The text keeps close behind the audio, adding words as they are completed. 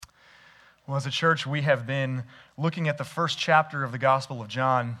Well, as a church, we have been looking at the first chapter of the Gospel of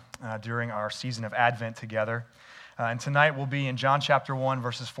John during our season of Advent together. And tonight we'll be in John chapter 1,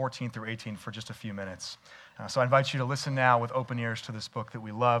 verses 14 through 18 for just a few minutes. So I invite you to listen now with open ears to this book that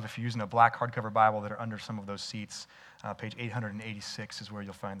we love. If you're using a black hardcover Bible that are under some of those seats, page 886 is where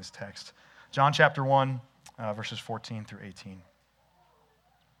you'll find this text. John chapter 1, verses 14 through 18.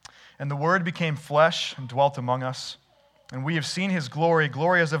 And the Word became flesh and dwelt among us. And we have seen his glory,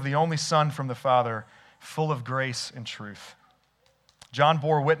 glory as of the only Son from the Father, full of grace and truth. John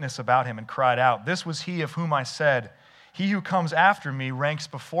bore witness about him and cried out, "This was he of whom I said, 'He who comes after me ranks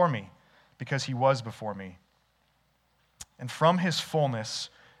before me, because he was before me.' And from his fullness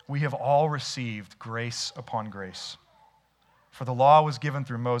we have all received grace upon grace. For the law was given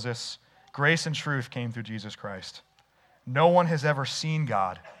through Moses, grace and truth came through Jesus Christ. No one has ever seen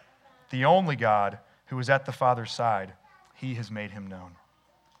God, the only God who is at the Father's side. He has made him known."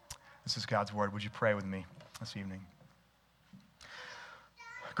 This is God's word. Would you pray with me this evening?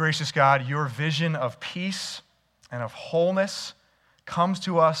 Gracious God, your vision of peace and of wholeness comes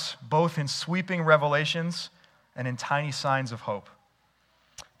to us both in sweeping revelations and in tiny signs of hope.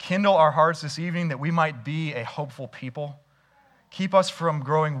 Kindle our hearts this evening that we might be a hopeful people. Keep us from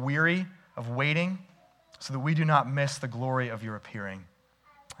growing weary of waiting so that we do not miss the glory of your appearing.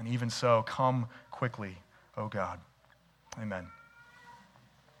 And even so, come quickly, O God. Amen.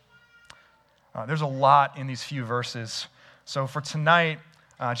 There's a lot in these few verses. So for tonight,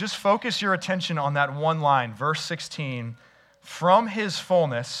 just focus your attention on that one line, verse 16. From his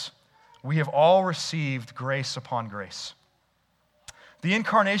fullness, we have all received grace upon grace. The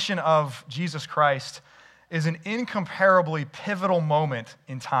incarnation of Jesus Christ is an incomparably pivotal moment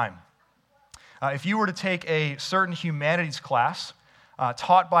in time. If you were to take a certain humanities class,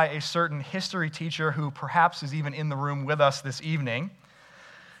 taught by a certain history teacher who perhaps is even in the room with us this evening,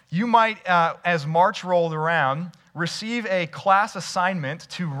 you might, as March rolled around, receive a class assignment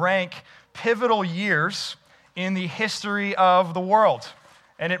to rank pivotal years in the history of the world.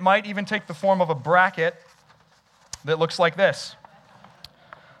 And it might even take the form of a bracket that looks like this.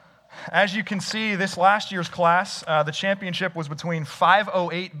 As you can see, this last year's class, the championship was between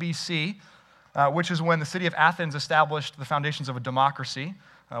 508 BC, which is when the city of Athens established the foundations of a democracy,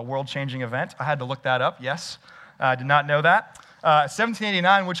 a world-changing event. I had to look that up, yes. I did not know that.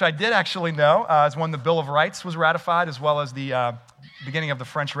 1789, which I did actually know, is when the Bill of Rights was ratified, as well as the beginning of the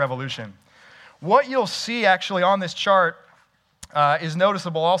French Revolution. What you'll see actually on this chart is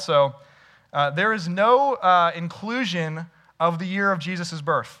noticeable also. There is no inclusion of the year of Jesus'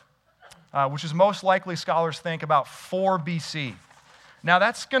 birth, which is most likely, scholars think, about 4 BC. Now,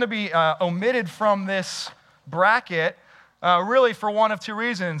 that's going to be omitted from this bracket really for one of two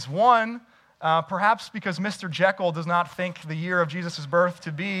reasons. One, perhaps because Mr. Jekyll does not think the year of Jesus' birth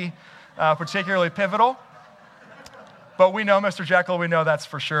to be particularly pivotal. But we know Mr. Jekyll, we know that's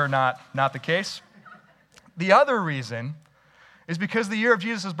for sure not the case. The other reason is because the year of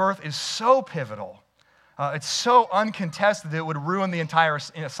Jesus' birth is so pivotal. It's so uncontested that it would ruin the entire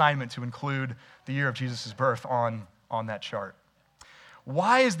assignment to include the year of Jesus' birth on that chart.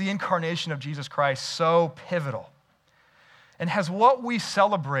 Why is the incarnation of Jesus Christ so pivotal? And has what we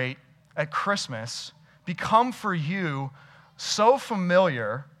celebrate at Christmas become for you so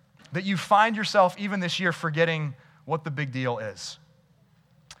familiar that you find yourself even this year forgetting what the big deal is?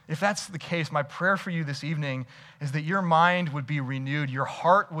 If that's the case, my prayer for you this evening is that your mind would be renewed, your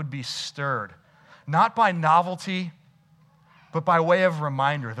heart would be stirred, not by novelty, but by way of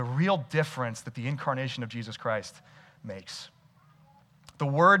reminder, the real difference that the incarnation of Jesus Christ makes. The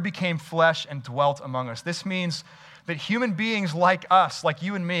Word became flesh and dwelt among us. This means that human beings like us, like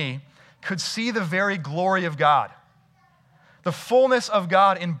you and me, could see the very glory of God. The fullness of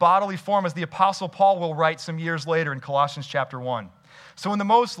God in bodily form, as the Apostle Paul will write some years later in Colossians chapter 1. So in the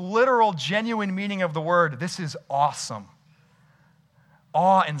most literal, genuine meaning of the word, this is awesome.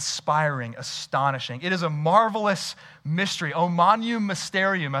 Awe-inspiring, astonishing. It is a marvelous mystery, O Magnum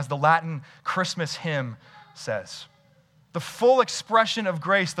Mysterium, as the Latin Christmas hymn says. The full expression of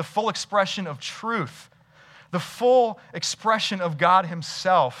grace, the full expression of truth, the full expression of God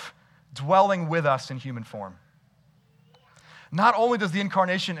himself dwelling with us in human form. Not only does the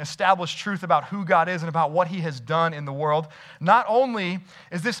incarnation establish truth about who God is and about what he has done in the world, not only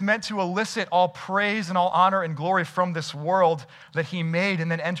is this meant to elicit all praise and all honor and glory from this world that he made and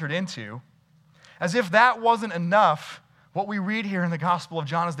then entered into, as if that wasn't enough, what we read here in the Gospel of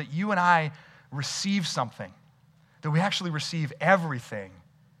John is that you and I receive something, that we actually receive everything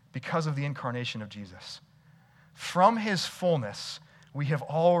because of the incarnation of Jesus. From his fullness, we have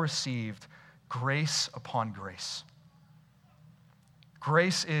all received grace upon grace.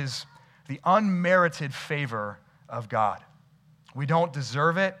 Grace is the unmerited favor of God. We don't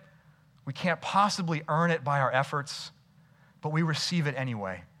deserve it. We can't possibly earn it by our efforts, but we receive it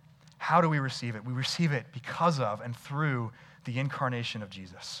anyway. How do we receive it? We receive it because of and through the incarnation of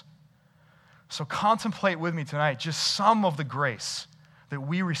Jesus. So contemplate with me tonight just some of the grace that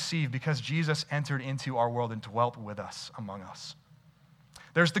we receive because Jesus entered into our world and dwelt with us, among us.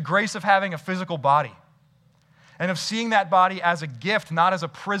 There's the grace of having a physical body and of seeing that body as a gift, not as a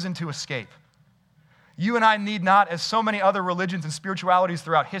prison to escape. You and I need not, as so many other religions and spiritualities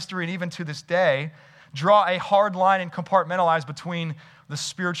throughout history and even to this day, draw a hard line and compartmentalize between the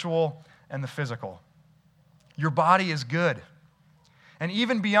spiritual and the physical. Your body is good. And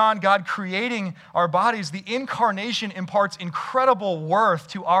even beyond God creating our bodies, the incarnation imparts incredible worth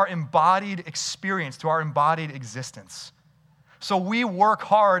to our embodied experience, to our embodied existence. So we work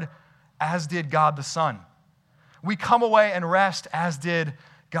hard, as did God the Son. We come away and rest, as did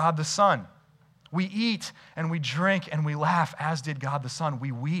God the Son. We eat and we drink and we laugh, as did God the Son.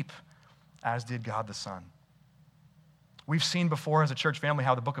 We weep, as did God the Son. We've seen before as a church family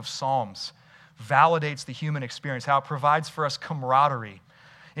how the book of Psalms validates the human experience, how it provides for us camaraderie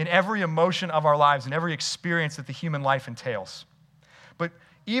in every emotion of our lives and every experience that the human life entails. But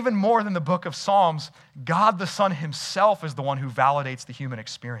even more than the book of Psalms, God the Son himself is the one who validates the human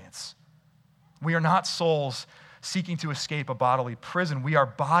experience. We are not souls seeking to escape a bodily prison. We are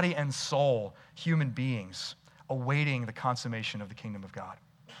body and soul human beings awaiting the consummation of the kingdom of God.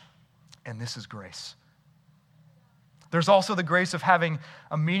 And this is grace. There's also the grace of having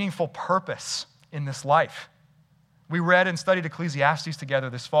a meaningful purpose in this life. We read and studied Ecclesiastes together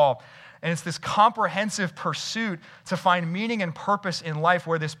this fall, and it's this comprehensive pursuit to find meaning and purpose in life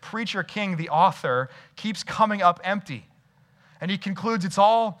where this preacher king, the author, keeps coming up empty. And he concludes it's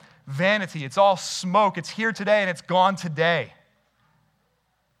all vanity, it's all smoke, it's here today and it's gone today.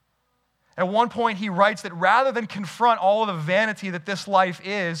 At one point he writes that rather than confront all of the vanity that this life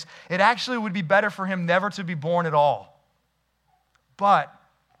is, it actually would be better for him never to be born at all. But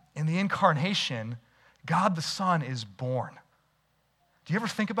in the incarnation, God the Son is born. Do you ever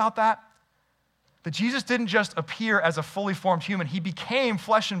think about that? That Jesus didn't just appear as a fully formed human, he became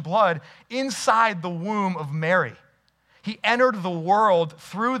flesh and blood inside the womb of Mary. He entered the world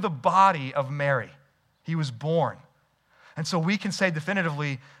through the body of Mary. He was born. And so we can say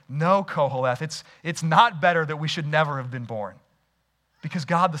definitively, no, Koheleth, it's not better that we should never have been born, because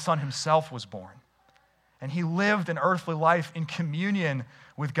God the Son himself was born. And he lived an earthly life in communion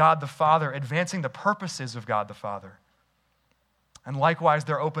with God the Father, advancing the purposes of God the Father. And likewise,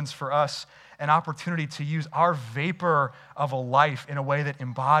 there opens for us an opportunity to use our vapor of a life in a way that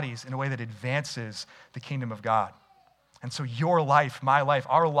embodies, in a way that advances the kingdom of God. And so your life, my life,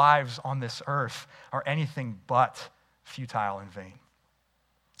 our lives on this earth are anything but futile and vain.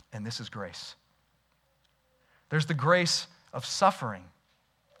 And this is grace. There's the grace of suffering,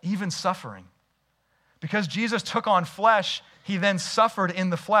 even suffering. Because Jesus took on flesh, he then suffered in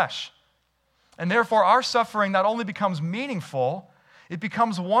the flesh. And therefore, our suffering not only becomes meaningful, it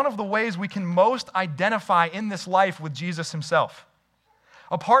becomes one of the ways we can most identify in this life with Jesus himself.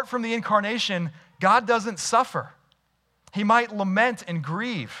 Apart from the incarnation, God doesn't suffer. He might lament and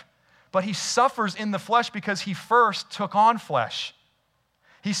grieve, but he suffers in the flesh because he first took on flesh.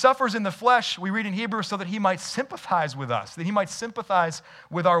 He suffers in the flesh, we read in Hebrews, so that he might sympathize with us, that he might sympathize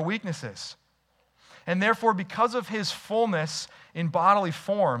with our weaknesses. And therefore, because of his fullness in bodily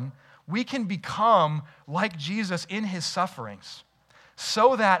form, we can become like Jesus in his sufferings,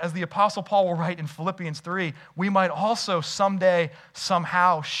 so that, as the Apostle Paul will write in Philippians 3, we might also someday,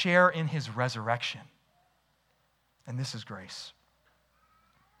 somehow share in his resurrection. And this is grace.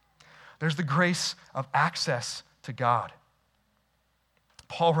 There's the grace of access to God.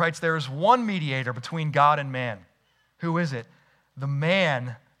 Paul writes, there is one mediator between God and man. Who is it? The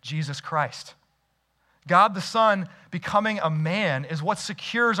man, Jesus Christ. God the Son becoming a man is what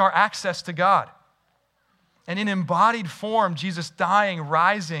secures our access to God. And in embodied form, Jesus dying,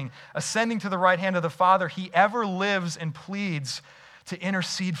 rising, ascending to the right hand of the Father, he ever lives and pleads to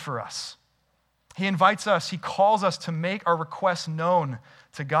intercede for us. He invites us, he calls us to make our requests known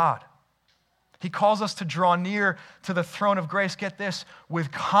to God. He calls us to draw near to the throne of grace, get this,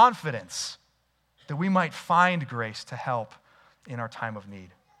 with confidence that we might find grace to help in our time of need.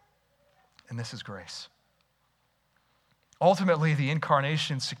 And this is grace. Ultimately, the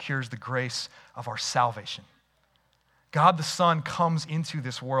incarnation secures the grace of our salvation. God the Son comes into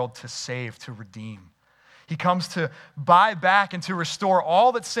this world to save, to redeem. He comes to buy back and to restore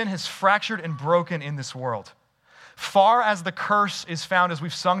all that sin has fractured and broken in this world. Far as the curse is found, as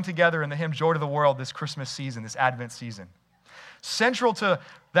we've sung together in the hymn Joy to the World this Christmas season, this Advent season. Central to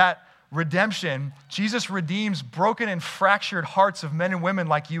that redemption, Jesus redeems broken and fractured hearts of men and women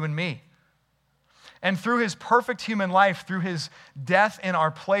like you and me. And through his perfect human life, through his death in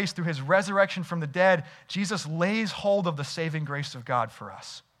our place, through his resurrection from the dead, Jesus lays hold of the saving grace of God for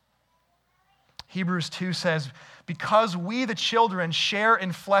us. Hebrews 2 says, because we the children share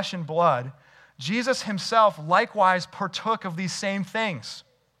in flesh and blood, Jesus himself likewise partook of these same things.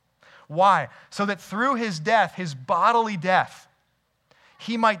 Why? So that through his death, his bodily death,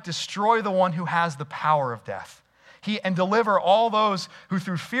 he might destroy the one who has the power of death. And deliver all those who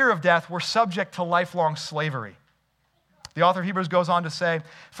through fear of death were subject to lifelong slavery. The author of Hebrews goes on to say,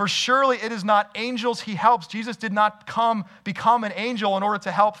 for surely it is not angels he helps. Jesus did not become an angel in order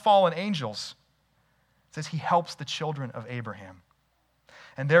to help fallen angels. It says he helps the children of Abraham.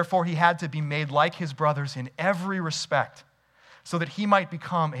 And therefore he had to be made like his brothers in every respect, so that he might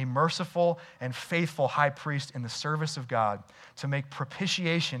become a merciful and faithful high priest in the service of God, to make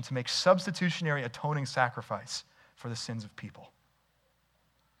propitiation, to make substitutionary atoning sacrifice for the sins of people.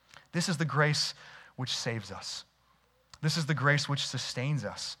 This is the grace which saves us. This is the grace which sustains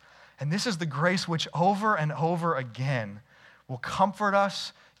us. And this is the grace which over and over again will comfort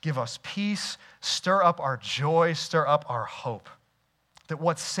us, give us peace, stir up our joy, stir up our hope. That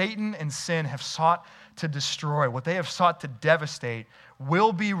what Satan and sin have sought to destroy, what they have sought to devastate,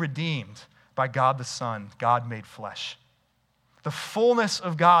 will be redeemed by God the Son, God made flesh. The fullness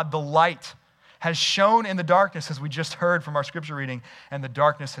of God, the light, has shone in the darkness, as we just heard from our scripture reading, and the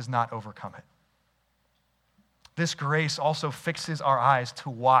darkness has not overcome it. This grace also fixes our eyes to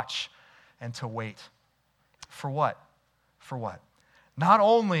watch and to wait. For what? For what? Not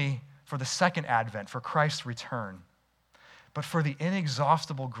only for the second advent, for Christ's return, but for the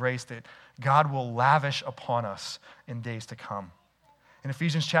inexhaustible grace that God will lavish upon us in days to come. In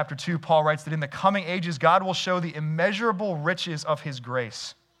Ephesians chapter 2, Paul writes that in the coming ages, God will show the immeasurable riches of his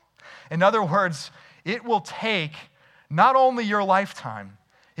grace. In other words, it will take not only your lifetime,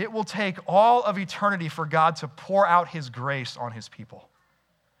 it will take all of eternity for God to pour out his grace on his people.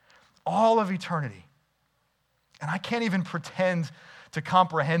 All of eternity. And I can't even pretend to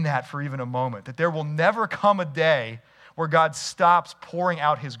comprehend that for even a moment, that there will never come a day where God stops pouring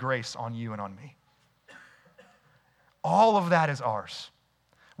out his grace on you and on me. All of that is ours.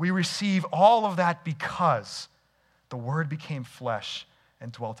 We receive all of that because the Word became flesh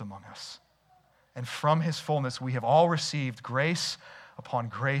and dwelt among us. And from his fullness, we have all received grace upon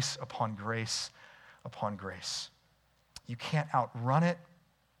grace upon grace upon grace. You can't outrun it.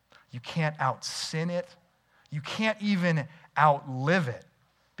 You can't out-sin it. You can't even outlive it,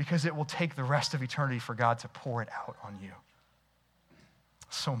 because it will take the rest of eternity for God to pour it out on you.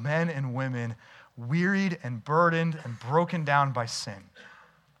 So men and women, wearied and burdened and broken down by sin,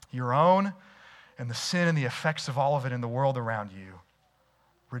 your own and the sin and the effects of all of it in the world around you,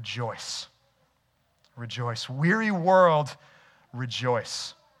 rejoice. Rejoice. Weary world,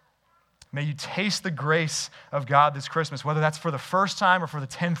 rejoice. May you taste the grace of God this Christmas, whether that's for the first time or for the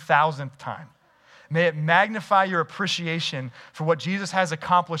 10,000th time. May it magnify your appreciation for what Jesus has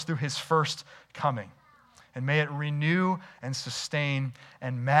accomplished through his first coming. And may it renew and sustain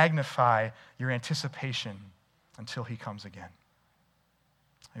and magnify your anticipation until he comes again.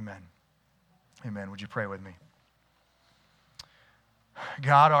 Amen. Amen. Would you pray with me?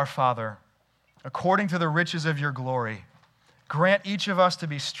 God our Father, according to the riches of your glory, grant each of us to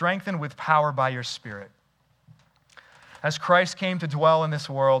be strengthened with power by your Spirit. As Christ came to dwell in this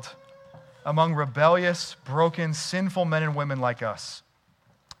world, among rebellious, broken, sinful men and women like us,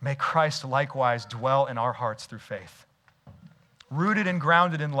 may Christ likewise dwell in our hearts through faith. Rooted and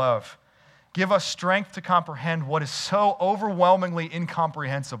grounded in love, give us strength to comprehend what is so overwhelmingly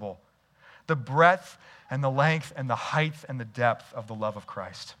incomprehensible, the breadth and the length and the height and the depth of the love of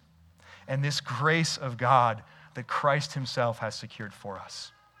Christ, and this grace of God that Christ himself has secured for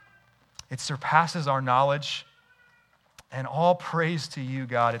us. It surpasses our knowledge. And all praise to you,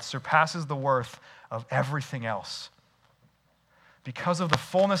 God. It surpasses the worth of everything else. Because of the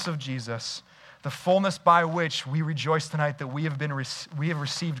fullness of Jesus, the fullness by which we rejoice tonight that we have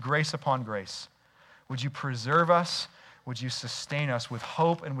received grace upon grace. Would you preserve us? Would you sustain us with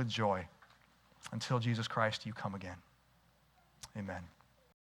hope and with joy until Jesus Christ, you come again? Amen.